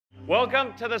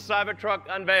Welcome to the Cybertruck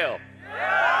unveil.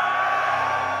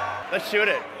 Let's shoot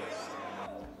it.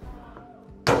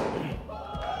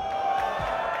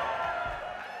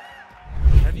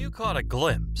 Have you caught a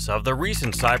glimpse of the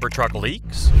recent Cybertruck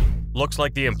leaks? Looks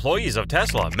like the employees of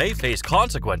Tesla may face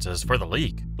consequences for the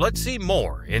leak. Let's see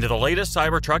more into the latest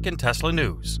Cybertruck and Tesla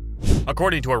news.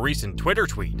 According to a recent Twitter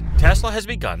tweet, Tesla has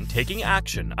begun taking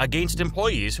action against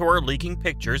employees who are leaking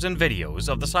pictures and videos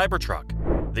of the Cybertruck.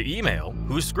 The email,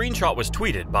 whose screenshot was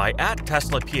tweeted by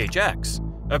 @TeslaPHX,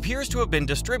 appears to have been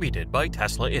distributed by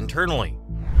Tesla internally.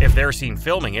 If they're seen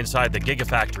filming inside the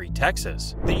Gigafactory,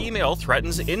 Texas, the email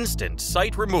threatens instant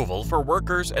site removal for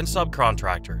workers and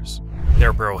subcontractors.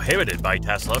 They're prohibited by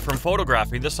Tesla from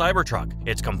photographing the Cybertruck,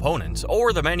 its components,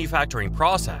 or the manufacturing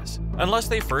process, unless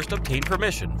they first obtain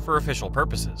permission for official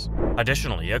purposes.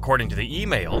 Additionally, according to the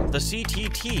email, the CT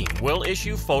team will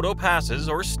issue photo passes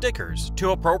or stickers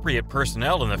to appropriate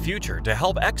personnel in the future to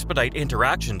help expedite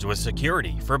interactions with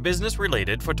security for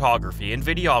business-related photography and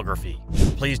videography.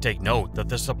 Please take note that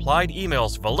the supplied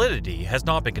email's validity has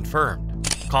not been confirmed.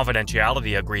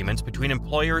 Confidentiality agreements between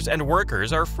employers and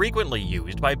workers are frequently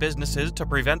used by businesses to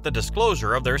prevent the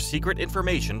disclosure of their secret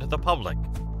information to the public.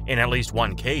 In at least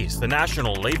one case, the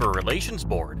National Labor Relations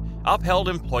Board upheld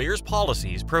employers'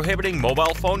 policies prohibiting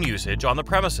mobile phone usage on the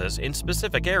premises in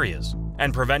specific areas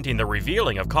and preventing the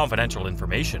revealing of confidential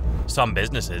information. Some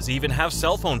businesses even have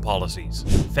cell phone policies.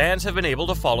 Fans have been able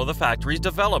to follow the factory's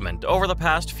development over the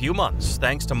past few months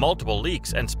thanks to multiple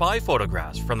leaks and spy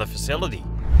photographs from the facility.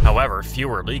 However,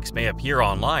 fewer leaks may appear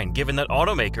online given that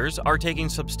automakers are taking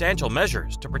substantial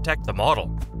measures to protect the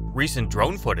model. Recent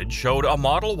drone footage showed a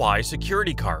Model Y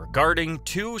security car guarding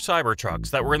two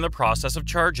Cybertrucks that were in the process of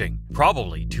charging,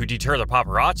 probably to deter the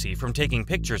paparazzi from taking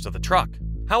pictures of the truck.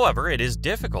 However, it is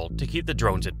difficult to keep the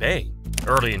drones at bay.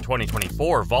 Early in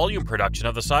 2024, volume production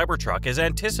of the Cybertruck is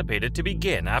anticipated to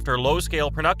begin after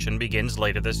low-scale production begins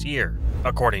later this year.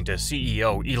 According to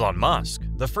CEO Elon Musk,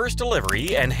 the first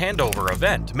delivery and handover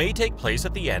event may take place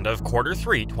at the end of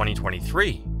Q3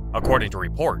 2023. According to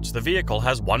reports, the vehicle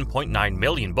has 1.9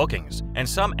 million bookings, and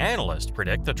some analysts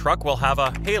predict the truck will have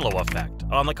a halo effect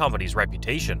on the company's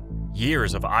reputation.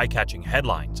 Years of eye-catching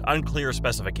headlines, unclear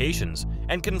specifications,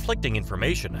 and conflicting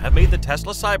information have made the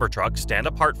Tesla Cybertruck stand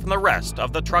apart from the rest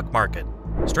of the truck market.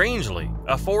 Strangely,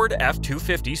 a Ford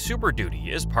F-250 Super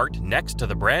Duty is parked next to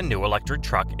the brand new electric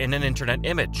truck in an internet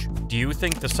image. Do you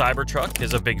think the Cybertruck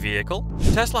is a big vehicle?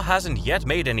 Tesla hasn't yet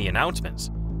made any announcements,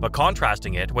 but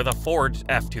contrasting it with a Ford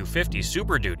F-250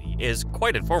 Super Duty is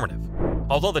quite informative.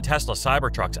 Although the Tesla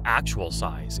Cybertruck's actual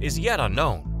size is yet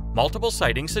unknown, multiple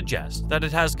sightings suggest that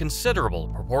it has considerable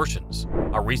proportions.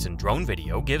 A recent drone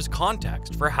video gives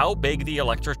context for how big the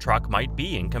electric truck might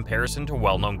be in comparison to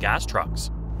well-known gas trucks.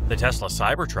 The Tesla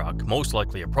Cybertruck, most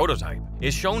likely a prototype,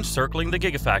 is shown circling the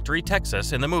Gigafactory,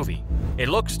 Texas in the movie. It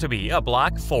looks to be a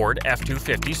black Ford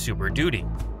F-250 Super Duty,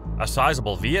 a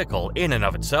sizable vehicle in and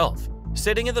of itself,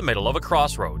 sitting in the middle of a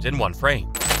crossroads in one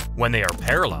frame. When they are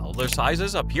parallel, their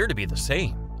sizes appear to be the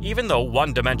same, even though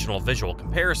one-dimensional visual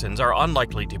comparisons are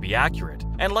unlikely to be accurate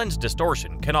and lens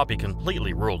distortion cannot be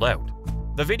completely ruled out.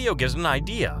 The video gives an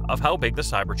idea of how big the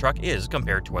Cybertruck is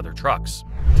compared to other trucks.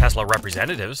 Tesla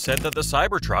representatives said that the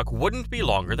Cybertruck wouldn't be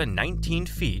longer than 19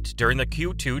 feet during the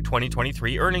Q2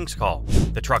 2023 earnings call.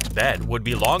 The truck's bed would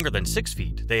be longer than 6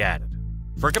 feet, they added.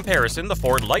 For comparison, the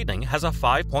Ford Lightning has a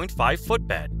 5.5-foot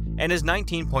bed and is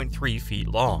 19.3 feet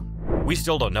long. We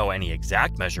still don't know any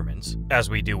exact measurements, as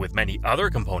we do with many other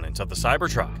components of the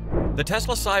Cybertruck. The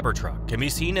Tesla Cybertruck can be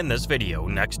seen in this video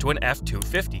next to an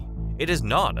F-250. It is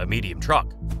not a medium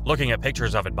truck. Looking at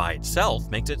pictures of it by itself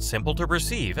makes it simple to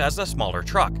perceive as a smaller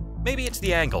truck. Maybe it's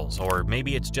the angles, or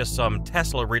maybe it's just some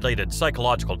Tesla-related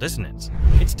psychological dissonance.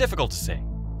 It's difficult to say.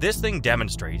 This thing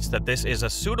demonstrates that this is a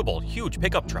suitable huge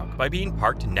pickup truck by being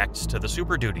parked next to the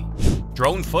Super Duty.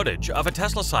 Drone footage of a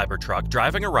Tesla Cybertruck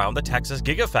driving around the Texas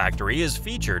Gigafactory is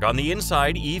featured on the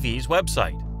Inside EV's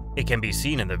website. It can be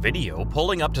seen in the video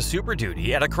pulling up to Super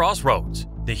Duty at a crossroads.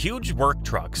 The huge work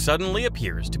truck suddenly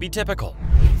appears to be typical.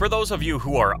 For those of you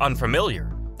who are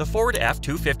unfamiliar, the Ford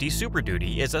F-250 Super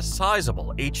Duty is a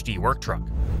sizable HD work truck.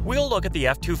 We'll look at the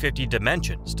F-250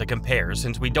 dimensions to compare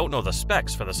since we don't know the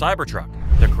specs for the Cybertruck.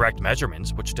 The correct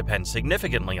measurements, which depend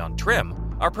significantly on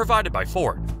trim, are provided by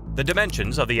Ford. The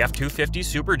dimensions of the F-250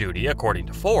 Super Duty, according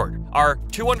to Ford, are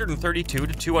 232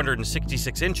 to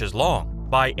 266 inches long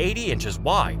by 80 inches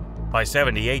wide by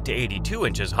 78 to 82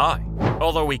 inches high.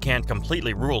 Although we can't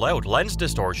completely rule out lens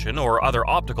distortion or other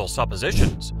optical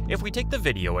suppositions, if we take the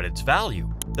video at its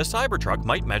value, the Cybertruck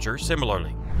might measure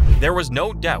similarly. There was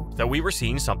no doubt that we were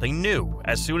seeing something new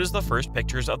as soon as the first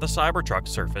pictures of the Cybertruck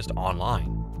surfaced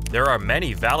online. There are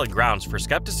many valid grounds for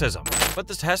skepticism, but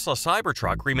the Tesla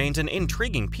Cybertruck remains an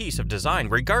intriguing piece of design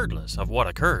regardless of what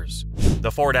occurs.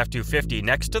 The Ford F-250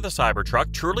 next to the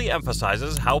Cybertruck truly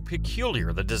emphasizes how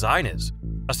peculiar the design is.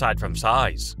 Aside from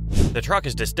size, the truck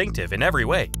is distinctive in every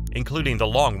way, including the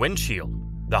long windshield,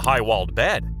 the high-walled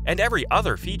bed, and every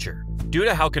other feature. Due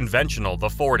to how conventional the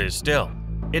Ford is still,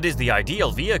 it is the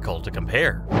ideal vehicle to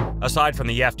compare. Aside from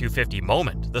the F-250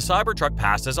 moment, the Cybertruck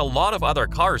passes a lot of other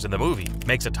cars in the movie,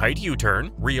 makes a tight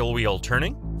U-turn, real wheel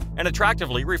turning, and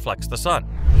attractively reflects the sun.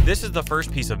 This is the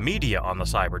first piece of media on the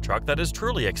Cybertruck that is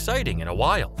truly exciting in a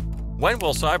while. When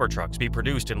will Cybertrucks be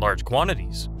produced in large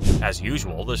quantities? As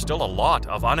usual, there's still a lot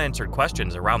of unanswered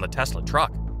questions around the Tesla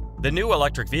truck. The new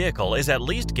electric vehicle is at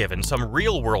least given some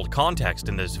real-world context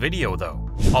in this video though.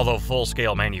 Although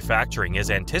full-scale manufacturing is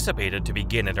anticipated to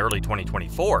begin in early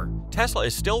 2024, Tesla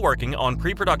is still working on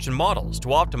pre-production models to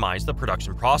optimize the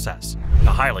production process.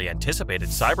 The highly anticipated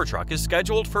Cybertruck is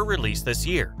scheduled for release this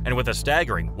year, and with a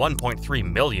staggering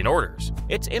 1.3 million orders,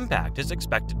 its impact is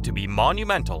expected to be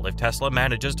monumental if Tesla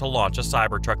manages to launch a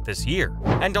Cybertruck this year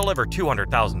and deliver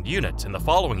 200,000 units in the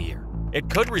following year. It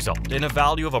could result in a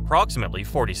value of approximately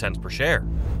 40 cents per share.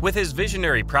 With his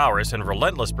visionary prowess and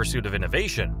relentless pursuit of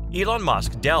innovation, Elon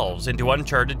Musk delves into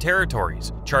uncharted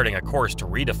territories, charting a course to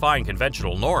redefine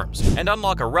conventional norms and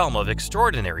unlock a realm of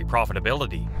extraordinary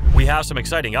profitability. We have some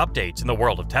exciting updates in the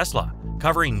world of Tesla,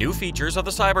 covering new features of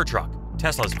the Cybertruck,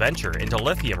 Tesla's venture into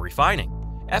lithium refining,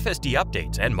 FSD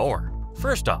updates, and more.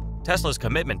 First up, Tesla's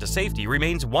commitment to safety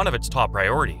remains one of its top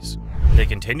priorities. They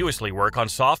continuously work on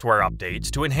software updates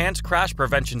to enhance crash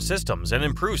prevention systems and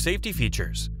improve safety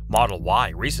features. Model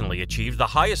Y recently achieved the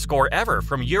highest score ever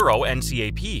from Euro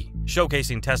NCAP,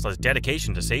 showcasing Tesla's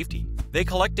dedication to safety. They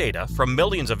collect data from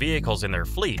millions of vehicles in their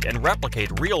fleet and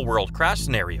replicate real-world crash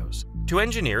scenarios to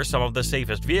engineer some of the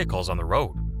safest vehicles on the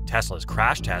road. Tesla's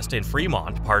crash test in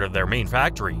Fremont, part of their main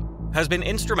factory, has been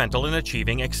instrumental in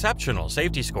achieving exceptional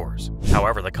safety scores.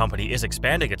 However, the company is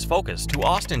expanding its focus to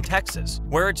Austin, Texas,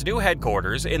 where its new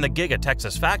headquarters in the Giga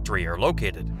Texas factory are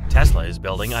located. Tesla is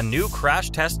building a new crash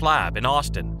test lab in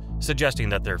Austin, suggesting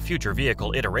that their future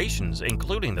vehicle iterations,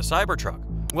 including the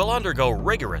Cybertruck, will undergo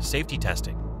rigorous safety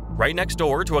testing. Right next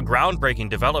door to a groundbreaking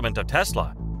development of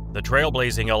Tesla, the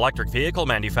trailblazing electric vehicle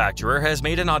manufacturer has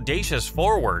made an audacious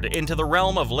forward into the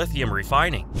realm of lithium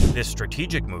refining. This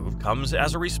strategic move comes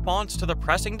as a response to the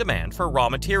pressing demand for raw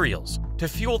materials to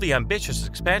fuel the ambitious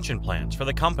expansion plans for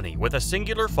the company, with a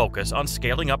singular focus on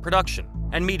scaling up production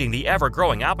and meeting the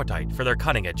ever-growing appetite for their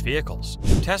cutting-edge vehicles.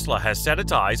 Tesla has set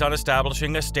its eyes on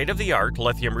establishing a state-of-the-art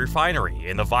lithium refinery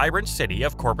in the vibrant city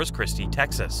of Corpus Christi,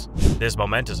 Texas. This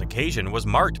momentous occasion was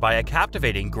marked by a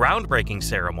captivating groundbreaking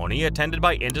ceremony attended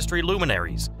by industry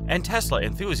luminaries and Tesla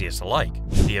enthusiasts alike.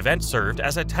 The event served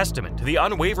as a testament to the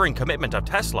unwavering commitment of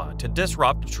Tesla to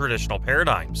disrupt traditional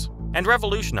paradigms and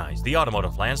revolutionize the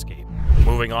automotive landscape.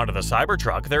 Moving on to the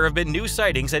Cybertruck, there have been new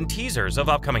sightings and teasers of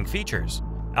upcoming features.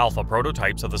 Alpha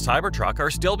prototypes of the Cybertruck are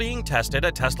still being tested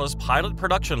at Tesla's pilot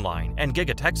production line in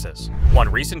Giga Texas. One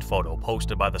recent photo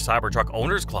posted by the Cybertruck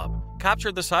Owners Club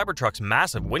captured the Cybertruck's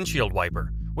massive windshield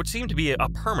wiper, which seemed to be a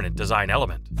permanent design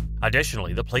element.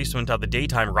 Additionally, the placement of the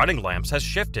daytime running lamps has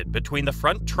shifted between the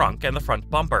front trunk and the front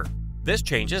bumper. This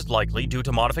change is likely due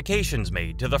to modifications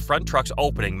made to the front truck's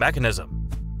opening mechanism.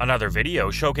 Another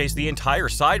video showcased the entire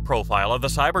side profile of the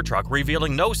Cybertruck,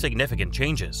 revealing no significant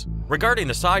changes. Regarding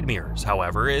the side mirrors,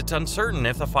 however, it's uncertain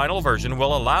if the final version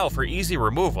will allow for easy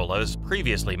removal as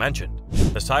previously mentioned.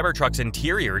 The Cybertruck's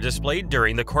interior displayed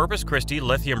during the Corpus Christi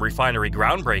lithium refinery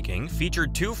groundbreaking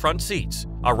featured two front seats,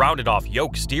 a rounded-off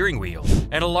yoke steering wheel,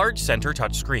 and a large center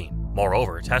touchscreen.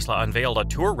 Moreover, Tesla unveiled a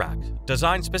tour rack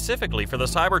designed specifically for the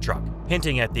Cybertruck,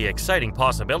 hinting at the exciting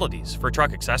possibilities for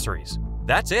truck accessories.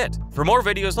 That's it. For more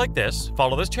videos like this,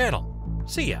 follow this channel.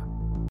 See ya.